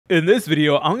In this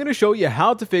video, I'm going to show you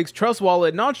how to fix Trust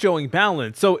Wallet not showing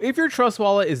balance. So if your Trust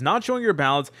Wallet is not showing your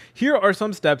balance, here are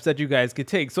some steps that you guys could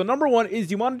take. So number one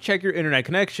is you want to check your internet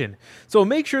connection. So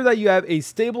make sure that you have a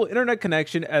stable internet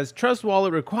connection, as Trust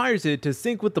Wallet requires it to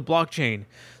sync with the blockchain.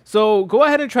 So go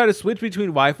ahead and try to switch between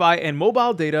Wi-Fi and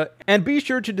mobile data, and be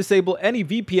sure to disable any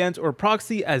VPNs or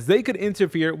proxy, as they could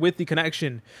interfere with the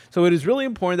connection. So it is really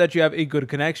important that you have a good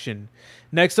connection.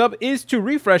 Next up is to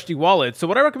refresh the wallet. So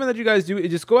what I recommend that you guys do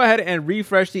is just go ahead and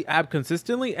refresh the app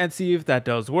consistently and see if that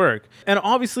does work. And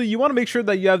obviously you want to make sure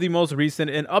that you have the most recent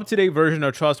and up-to-date version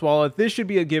of Trust Wallet. This should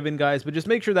be a given, guys, but just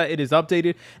make sure that it is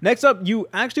updated. Next up, you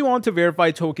actually want to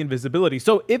verify token visibility.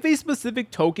 So if a specific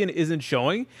token isn't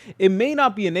showing, it may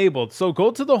not be enabled. So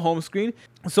go to the home screen.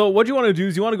 So what you want to do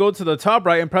is you want to go to the top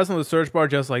right and press on the search bar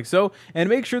just like so, and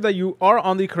make sure that you are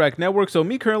on the correct network. So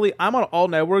me currently, I'm on all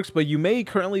networks, but you may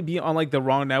currently be on like the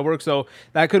wrong network, so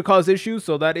that could cause issues.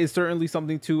 So that is certainly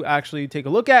something to actually take a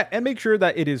look at and make sure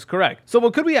that it is correct. So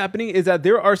what could be happening is that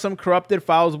there are some corrupted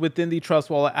files within the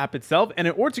Trust Wallet app itself, and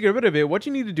in order to get rid of it, what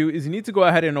you need to do is you need to go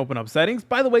ahead and open up settings.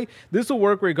 By the way, this will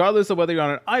work regardless of whether you're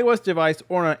on an iOS device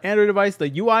or on an Android device.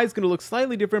 The UI is going to look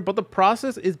slightly different, but the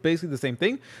process is basically the same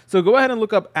thing. So go ahead and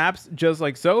look up apps just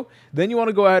like so. Then you want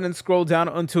to go ahead and scroll down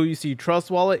until you see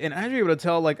Trust Wallet, and as you're able to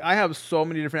tell, like, I have so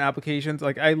many different applications,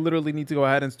 like I literally need to go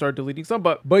ahead and start deleting some,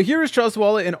 but here is Trust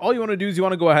Wallet, and all you want to do is you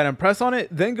want to go ahead and press on it,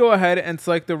 then go ahead and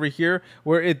select over here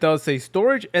where it does say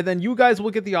storage, and then you guys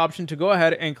will get the option to go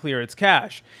ahead and clear its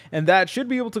cache, and that should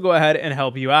be able to go ahead and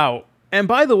help you out. And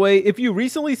by the way, if you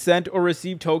recently sent or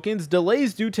received tokens,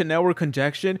 delays due to network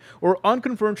congestion or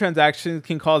unconfirmed transactions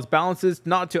can cause balances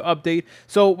not to update.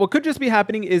 So what could just be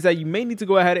happening is that you may need to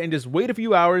go ahead and just wait a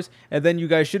few hours, and then you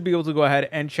guys should be able to go ahead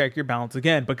and check your balance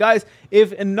again. But guys,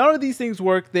 if none of these things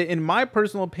work, then in my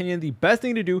personal opinion, the best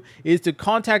thing to do is to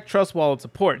contact Trust Wallet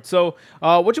support. So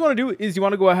what you want to do is you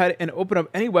want to go ahead and open up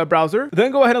any web browser,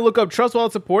 then go ahead and look up Trust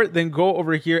Wallet support, then go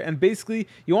over here, and basically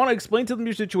you want to explain to them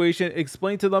your situation,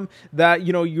 explain to them that,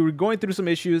 you know, you're going through some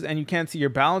issues and you can't see your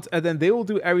balance, and then they will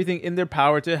do everything in their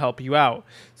power to help you out.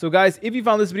 So guys, if you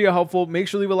found this video helpful, make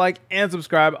sure to leave a like and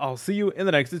subscribe. I'll see you in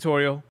the next tutorial.